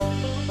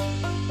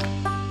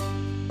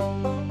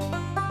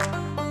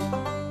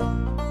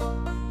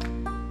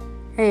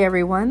Hey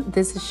everyone,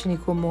 this is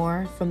Shaniqua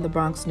Moore from the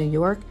Bronx, New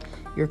York,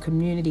 your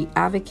community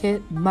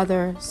advocate,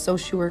 mother,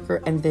 social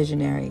worker, and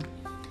visionary.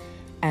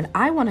 And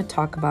I want to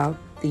talk about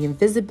the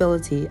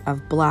invisibility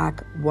of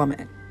Black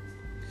women.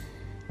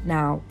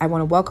 Now, I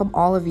want to welcome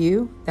all of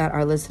you that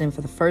are listening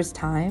for the first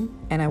time,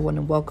 and I want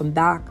to welcome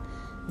back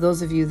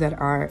those of you that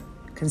are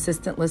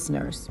consistent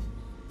listeners.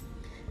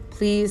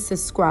 Please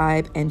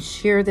subscribe and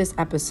share this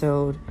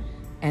episode,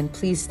 and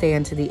please stay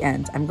until the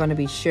end. I'm going to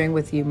be sharing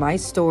with you my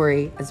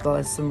story as well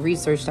as some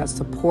research that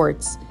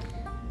supports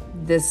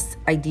this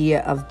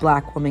idea of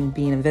Black women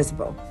being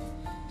invisible.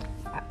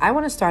 I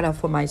want to start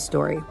off with my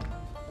story.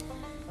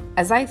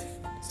 As I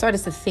started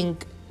to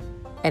think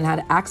and had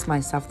to ask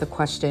myself the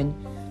question,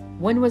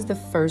 when was the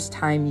first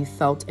time you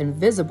felt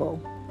invisible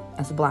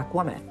as a Black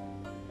woman?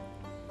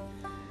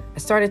 I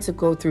started to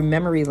go through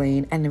memory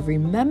lane and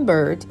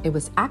remembered it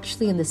was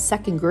actually in the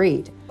second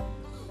grade.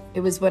 It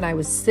was when I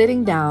was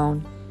sitting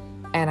down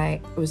and I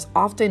was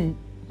often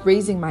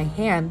raising my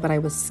hand, but I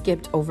was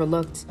skipped,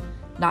 overlooked,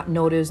 not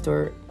noticed,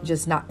 or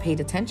just not paid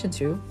attention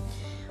to.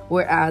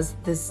 Whereas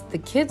the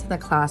kids in the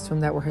classroom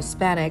that were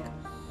Hispanic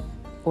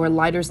or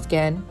lighter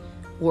skin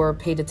were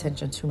paid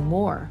attention to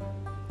more.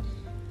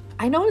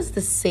 I noticed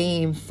the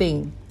same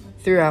thing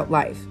throughout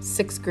life.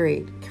 Sixth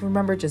grade, I can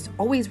remember just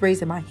always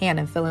raising my hand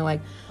and feeling like,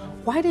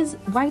 why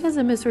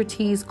doesn't Miss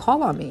Ortiz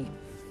call on me?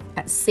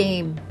 That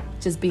same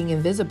just being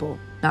invisible,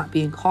 not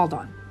being called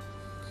on.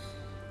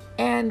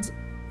 And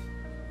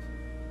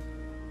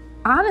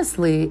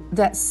honestly,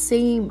 that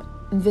same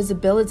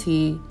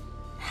invisibility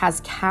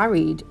has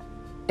carried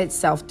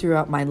itself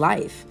throughout my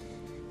life,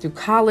 through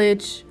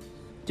college,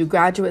 through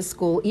graduate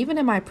school, even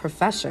in my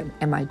profession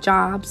and my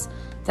jobs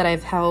that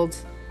I've held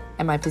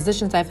and my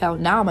positions I've held.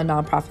 Now I'm a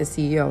nonprofit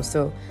CEO,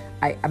 so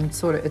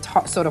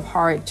it's sort of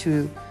hard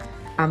to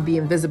be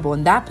invisible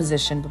in that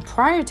position. But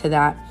prior to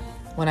that,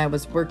 when I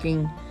was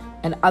working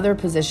in other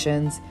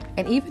positions,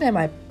 and even in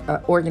my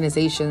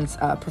organizations,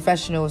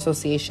 professional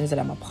associations that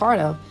I'm a part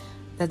of,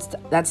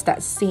 that's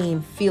that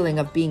same feeling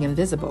of being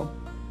invisible.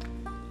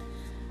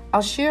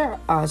 I'll share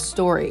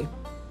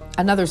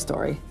another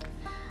story.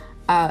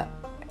 I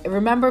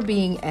remember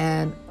being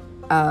in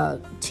a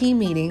team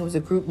meeting. It was a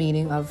group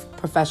meeting of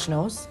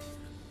professionals,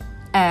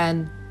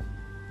 and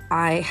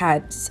I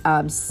had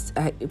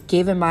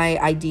given my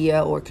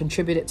idea or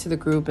contributed to the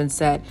group and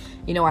said,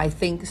 I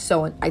think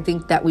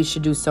that we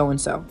should do so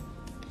and so.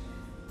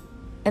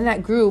 In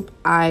that group,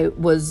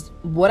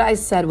 what I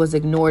said was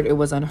ignored. It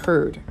was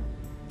unheard.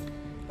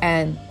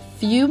 And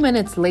few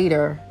minutes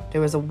later, there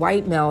was a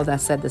white male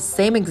that said the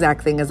same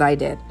exact thing as I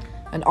did.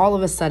 And all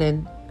of a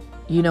sudden,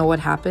 you know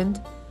what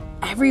happened?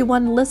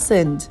 Everyone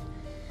listened.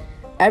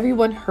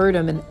 Everyone heard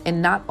him,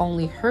 and not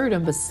only heard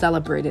him, but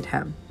celebrated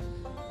him.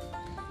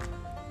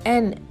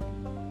 And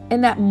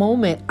in that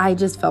moment, I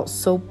just felt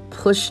so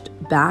pushed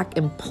back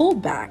and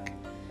pulled back.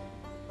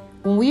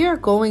 When we are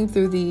going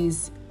through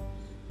these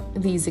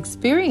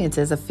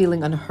experiences of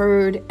feeling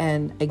unheard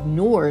and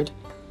ignored,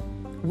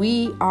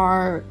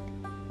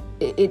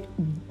 it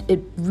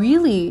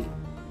really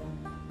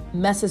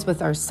messes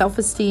with our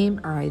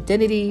self-esteem, our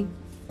identity,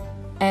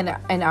 and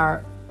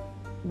our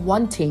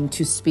wanting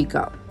to speak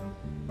up.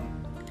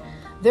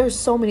 There's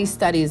so many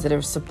studies that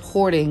are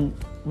supporting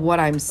what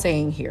I'm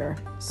saying here,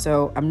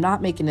 so I'm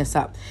not making this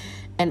up.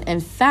 And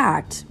in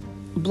fact,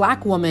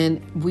 Black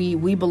women,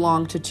 we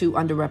belong to two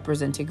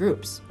underrepresented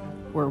groups.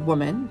 We're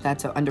women,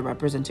 that's an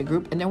underrepresented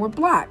group, and then we're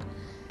Black,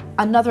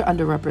 another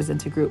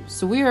underrepresented group.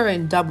 So we are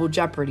in double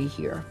jeopardy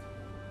here.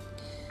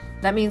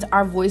 That means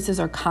our voices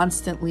are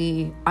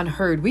constantly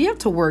unheard. We have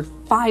to work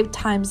 5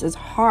 times as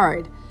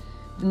hard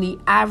than the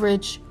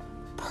average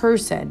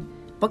person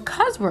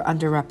because we're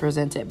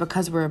underrepresented,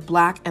 because we're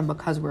Black, and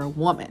because we're a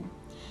woman.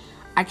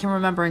 I can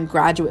remember in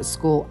graduate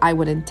school, I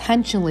would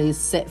intentionally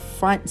sit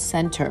front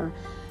center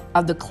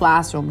of the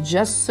classroom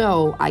just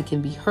so I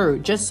can be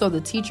heard, just so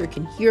the teacher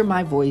can hear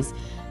my voice,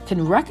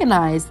 can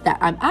recognize that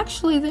I'm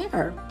actually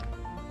there,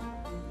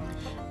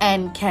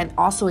 and can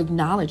also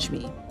acknowledge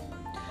me.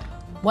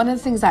 One of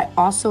the things I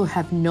also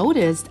have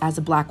noticed as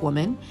a Black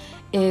woman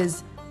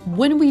is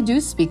when we do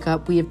speak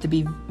up, we have to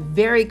be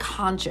very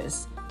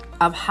conscious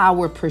of how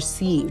we're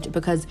perceived,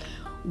 because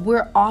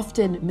we're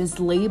often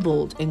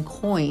mislabeled and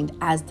coined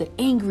as the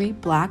angry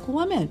Black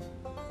woman.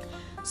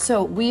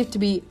 So we have to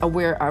be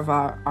aware of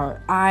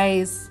our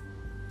eyes,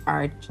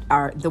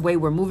 the way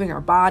we're moving our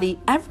body,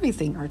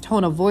 everything, our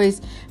tone of voice,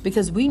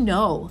 because we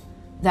know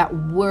that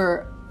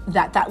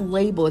that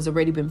label has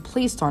already been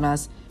placed on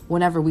us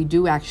whenever we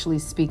do actually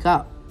speak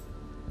up.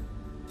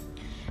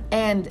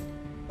 And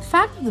the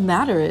fact of the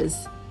matter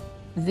is,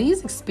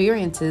 these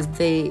experiences,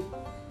 they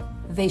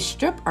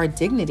strip our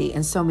dignity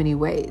in so many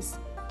ways.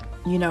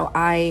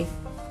 I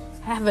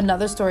have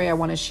another story I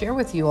want to share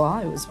with you all.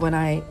 It was when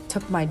I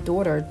took my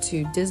daughter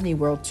to Disney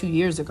World 2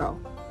 years ago.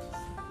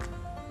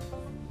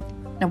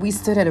 Now, we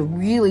stood at a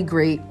really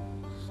great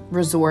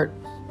resort,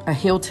 a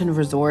Hilton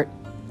resort,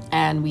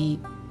 and we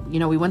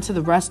went to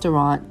the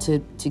restaurant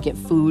to get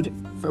food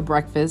for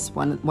breakfast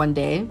one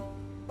day.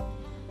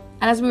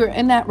 And as we were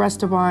in that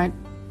restaurant,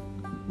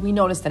 we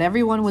noticed that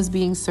everyone was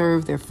being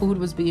served, their food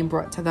was being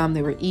brought to them,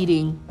 they were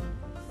eating.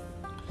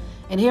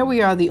 And here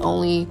we are, the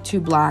only two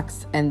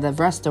blacks in the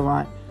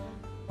restaurant,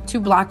 two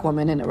black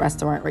women in the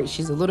restaurant, right?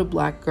 She's a little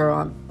black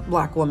girl,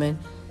 black woman.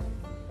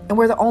 And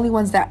we're the only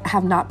ones that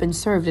have not been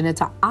served. And it's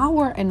about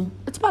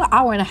an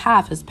hour and a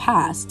half has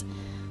passed.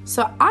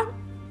 So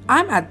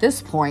I'm at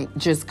this point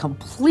just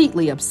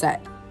completely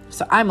upset.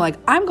 So I'm like,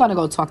 I'm going to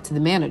go talk to the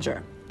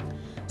manager.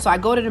 So I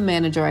go to the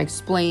manager, I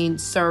explain,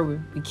 sir,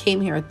 we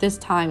came here at this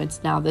time.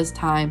 It's now this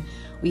time.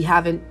 We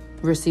haven't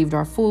received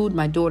our food.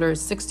 My daughter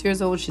is 6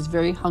 years old. She's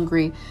very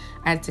hungry.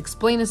 I had to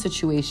explain the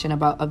situation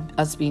about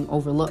us being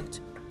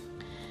overlooked.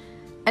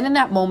 And in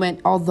that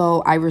moment,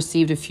 although I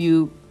received a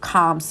few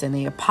comps and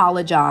they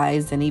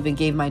apologized and even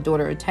gave my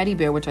daughter a teddy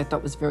bear, which I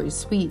thought was very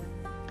sweet,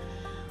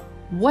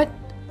 what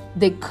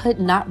they could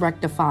not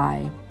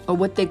rectify or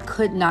what they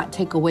could not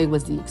take away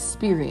was the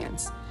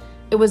experience.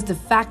 It was the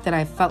fact that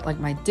I felt like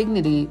my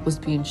dignity was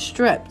being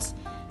stripped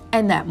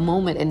in that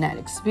moment, in that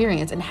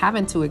experience, and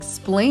having to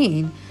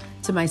explain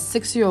to my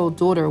 6-year-old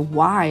daughter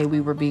why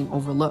we were being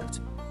overlooked.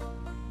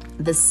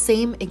 The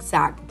same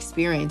exact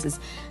experience is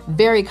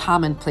very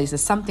commonplace.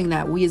 It's something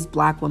that we as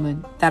Black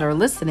women that are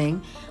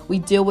listening, we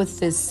deal with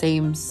this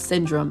same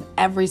syndrome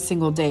every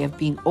single day of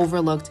being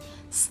overlooked,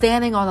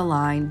 standing on the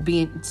line,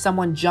 being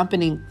someone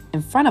jumping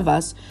in front of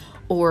us,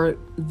 or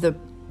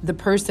the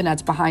person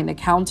that's behind the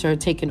counter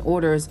taking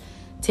orders,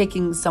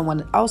 taking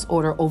someone else's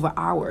order over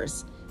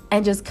ours,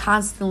 and just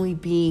constantly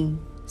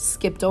being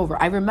skipped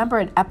over. I remember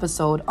an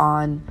episode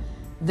on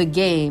The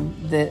Game,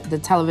 the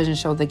television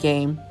show The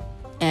Game,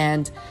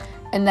 and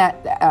in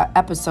that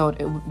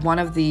episode, one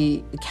of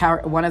the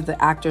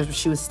actors,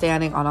 she was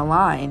standing on a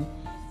line.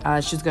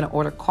 She was going to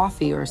order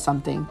coffee or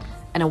something,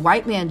 and a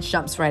white man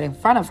jumps right in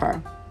front of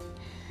her.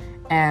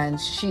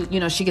 And she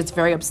gets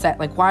very upset.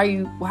 Like,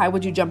 why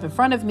would you jump in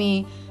front of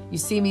me? You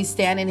see me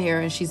standing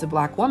here, and she's a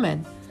Black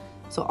woman.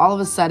 So all of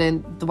a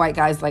sudden, the white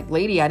guy's like,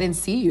 lady, I didn't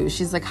see you.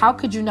 She's like, how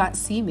could you not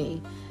see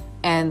me?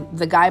 And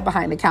the guy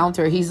behind the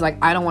counter, he's like,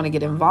 I don't want to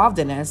get involved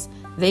in this.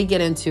 They get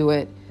into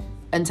it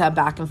until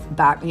back,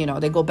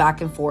 they go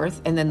back and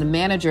forth. And then the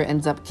manager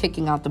ends up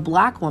kicking out the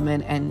Black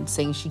woman and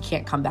saying she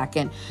can't come back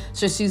in.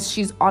 So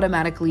she's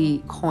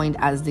automatically coined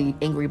as the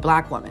angry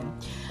Black woman.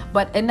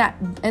 But in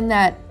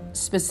that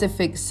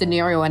specific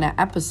scenario in that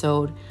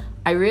episode,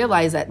 I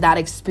realized that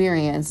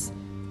experience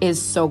is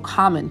so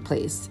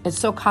commonplace. It's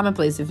so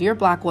commonplace. If you're a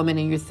Black woman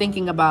and you're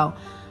thinking about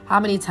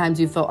how many times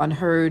you felt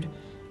unheard,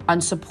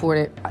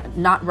 unsupported,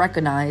 not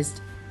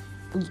recognized,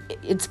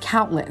 it's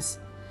countless.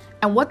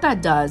 And what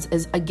that does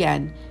is,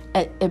 again,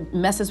 it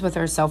messes with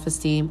our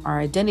self-esteem, our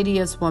identity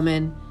as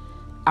women,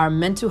 our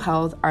mental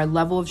health, our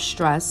level of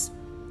stress.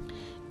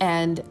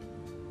 And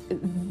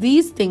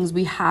these things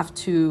we have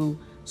to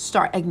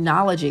start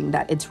acknowledging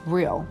that it's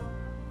real.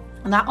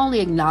 Not only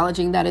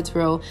acknowledging that it's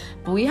real,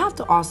 but we have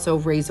to also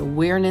raise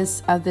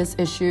awareness of this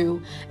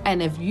issue.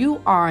 And if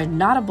you are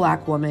not a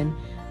Black woman,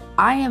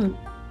 I am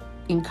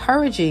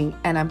encouraging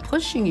and I'm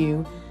pushing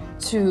you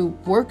to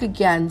work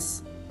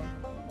against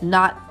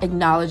not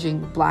acknowledging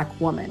Black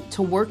women,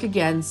 to work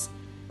against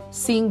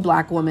seeing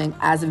Black women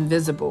as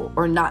invisible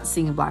or not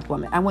seeing Black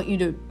women. I want you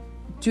to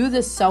do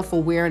this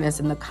self-awareness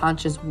and the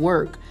conscious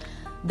work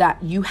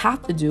that you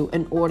have to do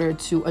in order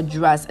to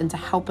address and to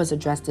help us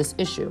address this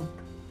issue.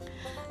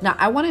 Now,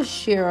 I want to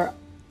share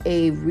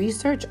a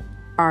research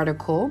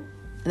article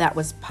that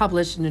was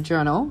published in the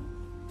Journal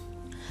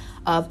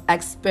of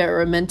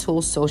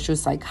Experimental Social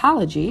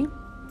Psychology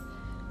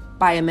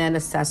by Amanda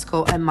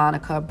Sesko and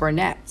Monica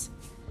Burnett.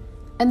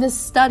 In this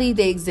study,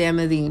 they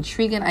examined the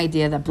intriguing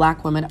idea that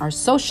Black women are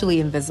socially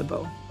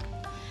invisible.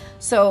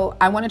 So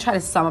I want to try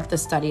to sum up the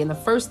study. In the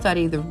first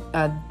study,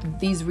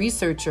 these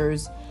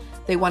researchers,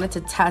 they wanted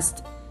to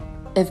test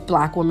if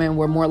Black women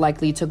were more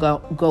likely to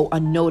go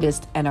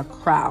unnoticed in a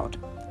crowd.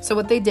 So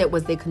what they did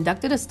was they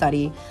conducted a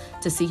study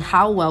to see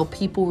how well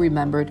people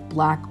remembered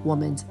Black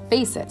women's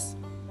faces.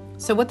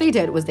 So what they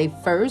did was they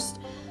first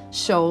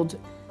showed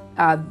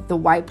the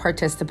white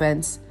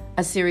participants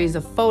a series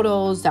of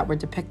photos that were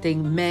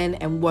depicting men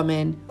and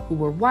women who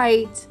were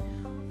white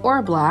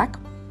or Black.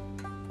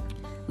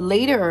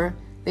 Later,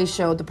 they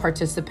showed the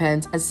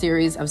participants a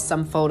series of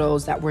some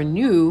photos that were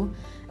new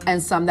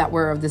and some that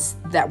were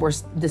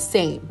the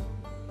same.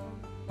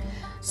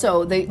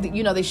 So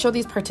they showed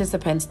these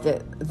participants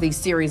the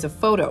series of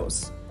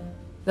photos.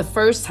 The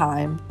first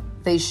time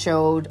they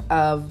showed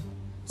of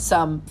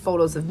some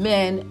photos of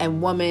men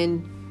and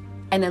women,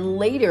 and then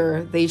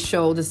later they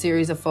showed a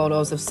series of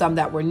photos of some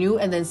that were new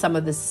and then some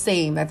of the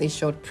same that they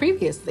showed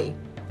previously.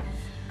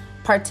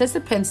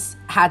 Participants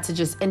had to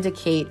just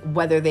indicate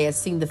whether they had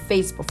seen the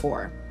face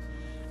before.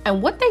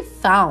 And what they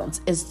found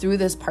is through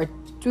this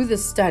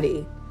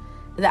study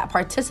that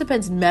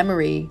participants'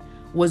 memory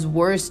was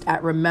worst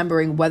at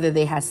remembering whether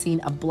they had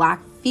seen a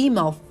Black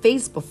female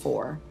face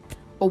before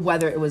or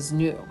whether it was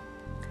new.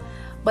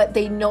 But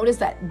they noticed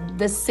that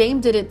the same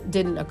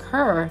didn't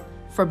occur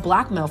for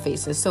Black male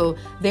faces. So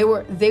they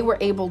were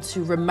able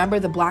to remember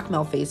the Black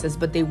male faces,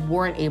 but they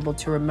weren't able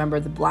to remember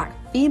the Black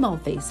female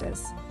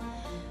faces.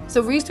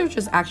 So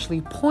researchers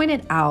actually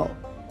pointed out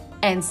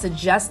and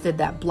suggested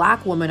that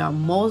Black women are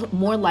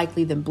more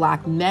likely than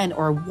Black men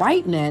or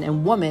white men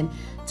and women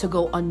to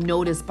go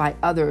unnoticed by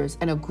others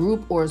in a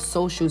group or a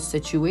social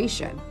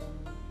situation.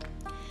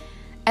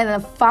 And a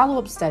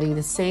follow-up study,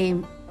 the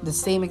same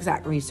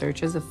exact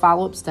researchers, a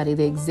follow-up study,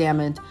 they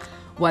examined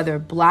whether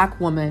Black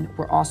women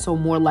were also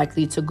more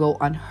likely to go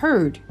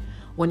unheard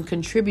when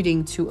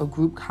contributing to a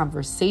group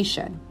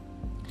conversation.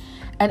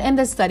 And in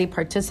this study,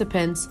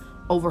 participants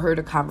overheard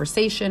a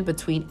conversation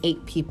between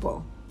 8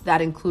 people.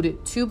 That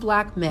included 2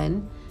 Black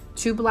men,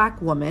 2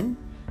 Black women,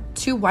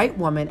 2 white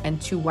women,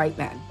 and 2 white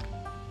men.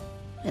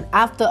 And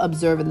after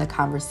observing the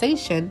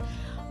conversation,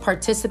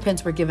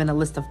 participants were given a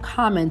list of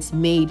comments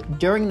made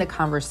during the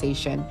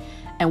conversation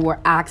and were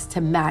asked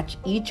to match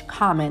each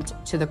comment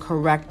to the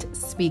correct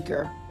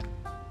speaker.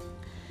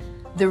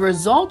 The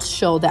results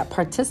show that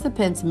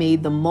participants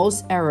made the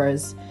most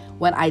errors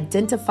when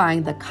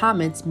identifying the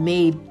comments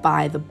made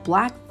by the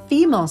Black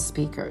female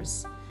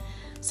speakers.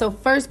 So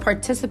first,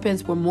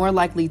 participants were more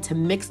likely to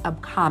mix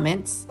up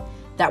comments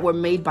that were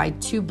made by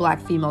 2 Black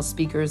female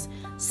speakers,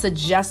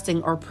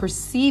 suggesting or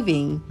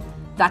perceiving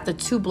that the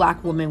 2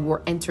 Black women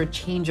were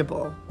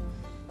interchangeable.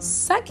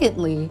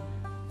 Secondly,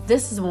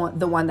 this is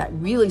the one that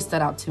really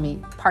stood out to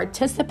me.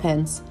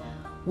 Participants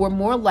were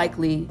more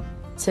likely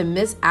to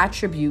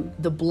misattribute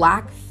the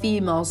Black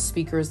female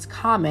speaker's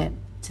comment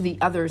to the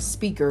other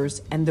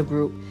speakers in the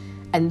group.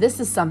 And this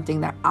is something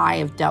that I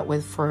have dealt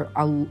with for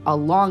a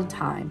long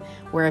time,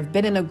 where I've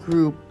been in a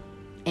group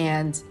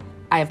and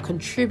I have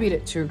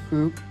contributed to a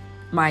group,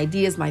 my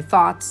ideas, my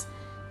thoughts,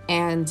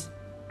 and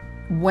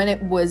when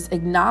it was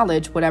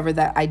acknowledged, whatever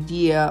that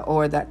idea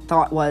or that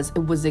thought was,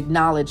 it was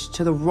acknowledged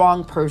to the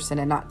wrong person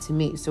and not to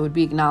me. So it would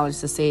be acknowledged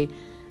to say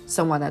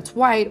someone that's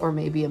white or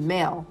maybe a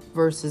male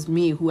versus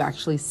me who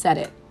actually said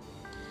it.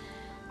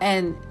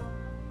 And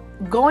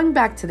going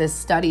back to this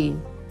study,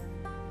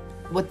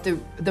 what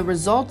the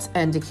results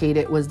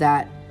indicated was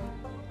that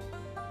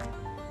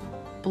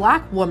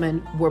Black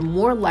women were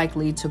more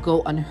likely to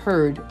go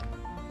unheard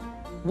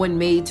when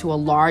made to a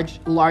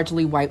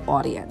largely white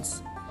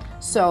audience.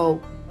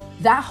 So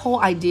that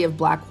whole idea of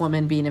Black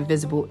women being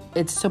invisible,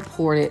 it's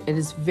supported, it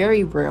is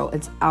very real,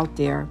 it's out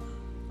there.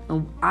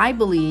 And I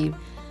believe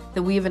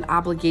that we have an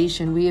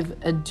obligation, we have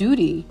a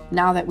duty,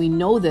 now that we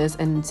know this,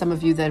 and some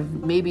of you that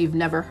maybe you've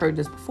never heard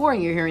this before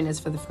and you're hearing this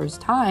for the first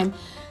time,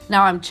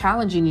 now I'm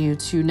challenging you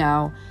to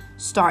now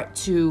start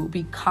to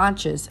be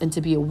conscious and to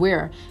be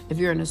aware. If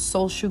you're in a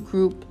social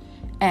group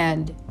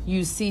and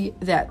you see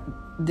that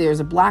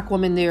there's a Black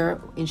woman there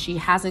and she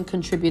hasn't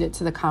contributed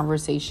to the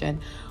conversation,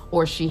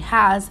 or she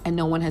has and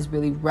no one has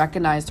really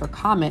recognized her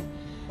comment,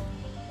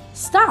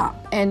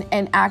 stop and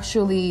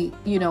actually,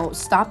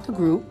 stop the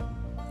group.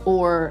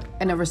 Or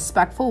in a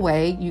respectful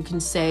way, you can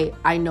say,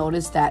 I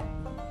noticed that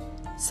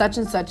such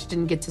and such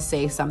didn't get to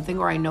say something,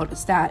 or I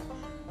noticed that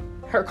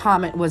her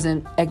comment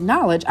wasn't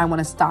acknowledged. I want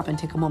to stop and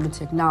take a moment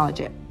to acknowledge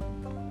it.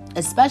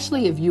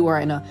 Especially if you are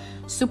in a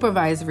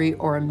supervisory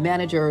or a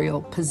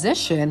managerial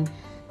position,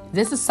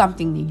 this is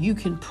something that you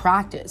can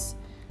practice.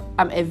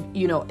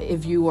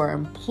 If you are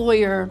an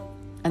employer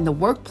in the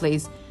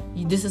workplace,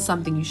 this is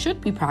something you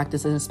should be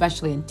practicing,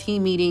 especially in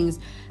team meetings,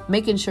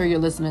 making sure you're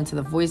listening to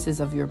the voices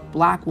of your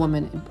Black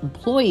women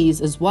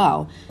employees as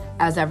well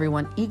as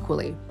everyone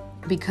equally.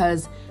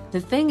 Because the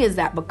thing is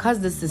that because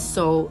this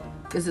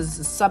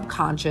is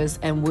subconscious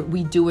and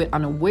we do it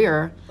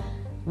unaware,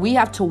 we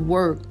have to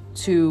work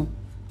to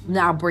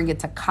now bring it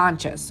to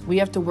conscious. We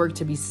have to work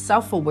to be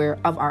self-aware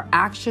of our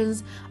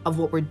actions, of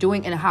what we're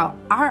doing, and how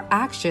our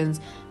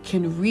actions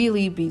can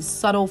really be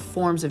subtle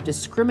forms of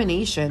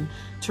discrimination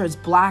towards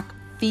Black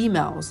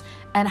females,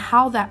 and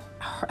how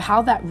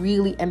that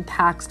really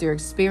impacts their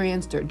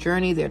experience, their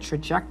journey, their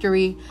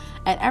trajectory,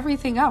 and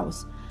everything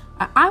else.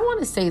 I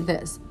want to say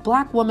this: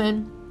 Black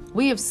women,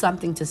 we have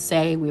something to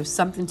say, we have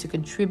something to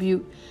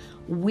contribute.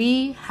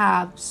 We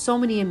have so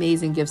many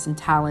amazing gifts and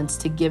talents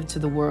to give to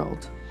the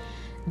world.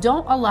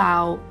 Don't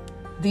allow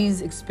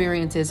these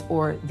experiences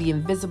or the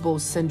invisible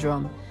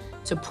syndrome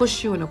to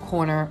push you in a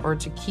corner or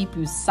to keep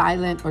you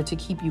silent or to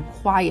keep you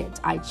quiet.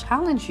 I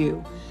challenge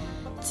you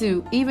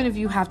to, even if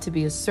you have to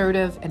be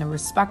assertive in a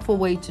respectful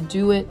way to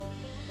do it,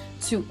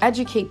 to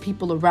educate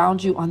people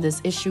around you on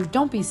this issue.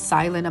 Don't be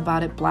silent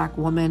about it, Black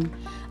women.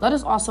 Let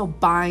us also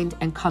bind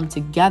and come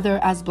together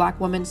as Black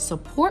women,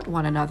 support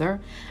one another,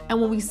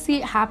 and when we see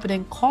it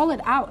happening, call it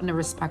out in a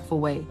respectful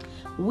way.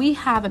 We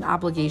have an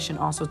obligation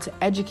also to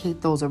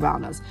educate those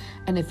around us.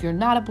 And if you're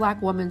not a Black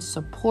woman,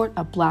 support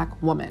a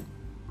Black woman.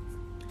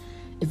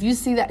 If you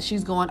see that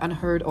she's going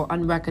unheard or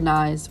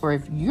unrecognized, or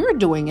if you're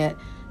doing it,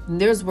 then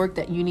there's work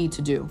that you need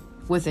to do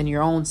within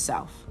your own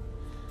self.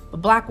 A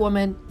Black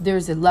woman,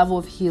 there's a level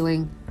of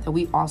healing that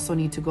we also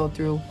need to go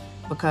through,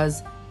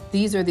 because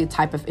these are the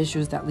type of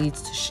issues that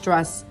leads to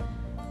stress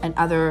and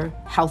other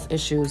health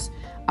issues,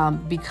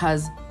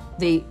 because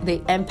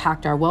they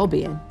impact our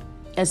well-being,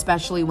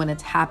 especially when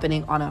it's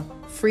happening on a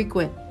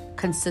frequent,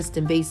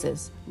 consistent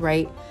basis,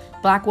 right?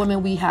 Black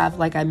women, we have,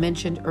 like I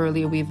mentioned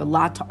earlier, we have a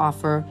lot to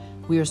offer.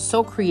 We are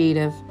so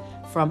creative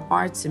from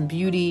arts and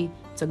beauty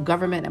to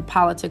government and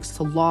politics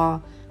to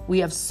law. We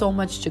have so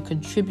much to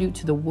contribute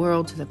to the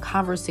world, to the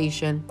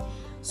conversation.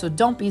 So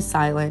don't be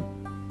silent.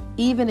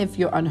 Even if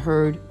you're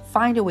unheard,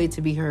 find a way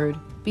to be heard.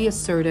 Be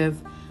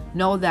assertive.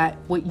 Know that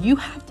what you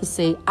have to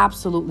say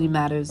absolutely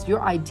matters.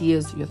 Your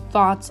ideas, your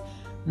thoughts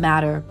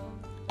matter.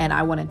 And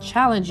I want to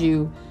challenge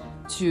you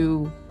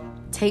to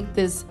take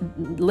this,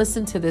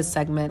 listen to this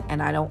segment.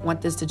 And I don't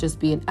want this to just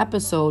be an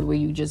episode where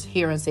you just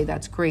hear and say,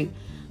 that's great,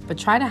 but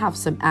try to have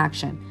some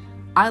action.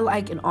 I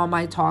like in all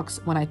my talks,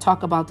 when I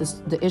talk about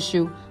the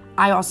issue,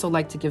 I also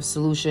like to give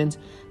solutions,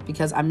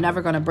 because I'm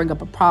never going to bring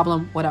up a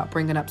problem without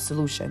bringing up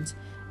solutions.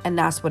 And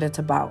that's what it's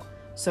about.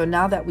 So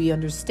now that we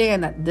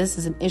understand that this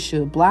is an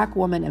issue, Black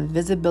woman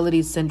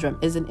invisibility syndrome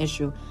is an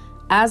issue.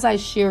 As I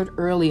shared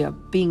earlier,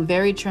 being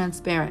very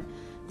transparent,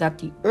 that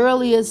the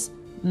earliest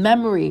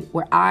memory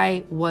where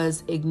I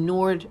was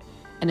ignored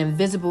and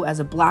invisible as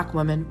a Black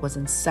woman was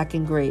in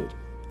 2nd grade.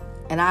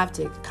 And I have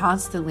to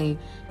constantly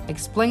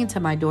explain to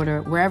my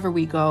daughter, wherever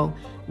we go,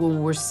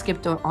 when we're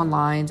skipped on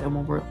lines and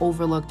when we're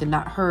overlooked and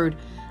not heard,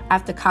 I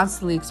have to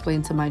constantly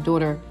explain to my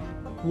daughter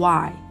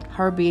why,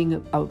 her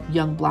being a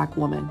young Black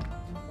woman.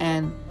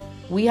 And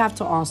we have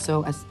to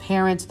also, as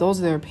parents, those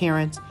are their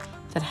parents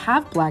that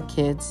have Black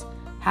kids,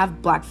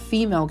 have Black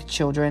female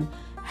children,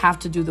 have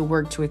to do the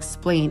work to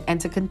explain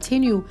and to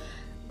continue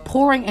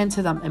pouring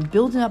into them and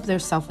building up their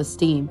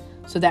self-esteem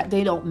so that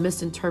they don't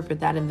misinterpret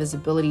that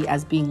invisibility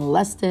as being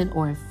less than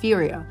or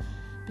inferior.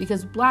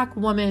 Because Black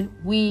women,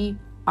 we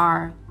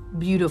are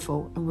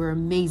beautiful and we're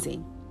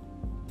amazing.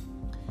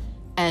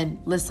 And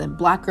listen,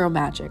 Black girl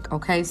magic,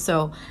 okay?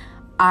 So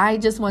I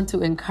just want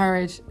to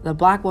encourage the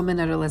Black women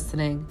that are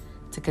listening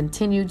to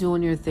continue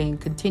doing your thing,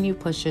 continue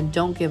pushing,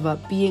 don't give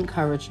up, be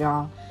encouraged,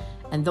 y'all.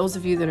 And those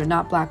of you that are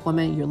not Black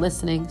women, you're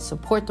listening,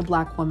 support the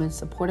Black woman,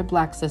 support a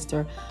Black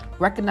sister,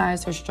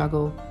 recognize her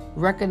struggle,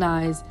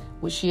 recognize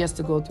what she has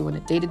to go through on a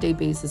day-to-day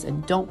basis,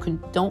 and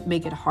don't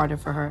make it harder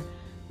for her.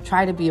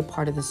 Try to be a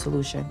part of the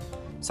solution.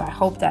 So I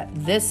hope that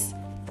this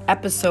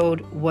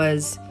episode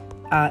was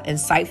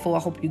insightful. I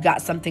hope you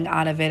got something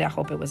out of it. I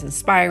hope it was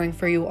inspiring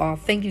for you all.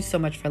 Thank you so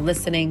much for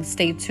listening.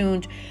 Stay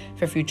tuned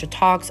for future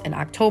talks. In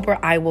October,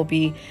 I will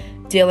be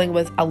dealing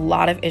with a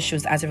lot of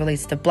issues as it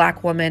relates to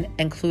Black women,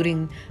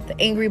 including the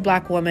angry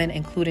Black woman,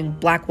 including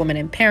Black women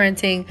in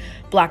parenting,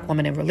 Black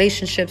women in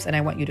relationships. And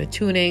I want you to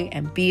tune in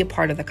and be a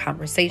part of the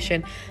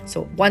conversation.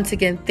 So once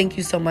again, thank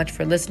you so much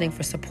for listening,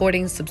 for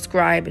supporting,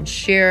 subscribe, and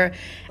share.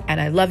 And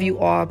I love you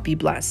all. Be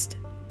blessed.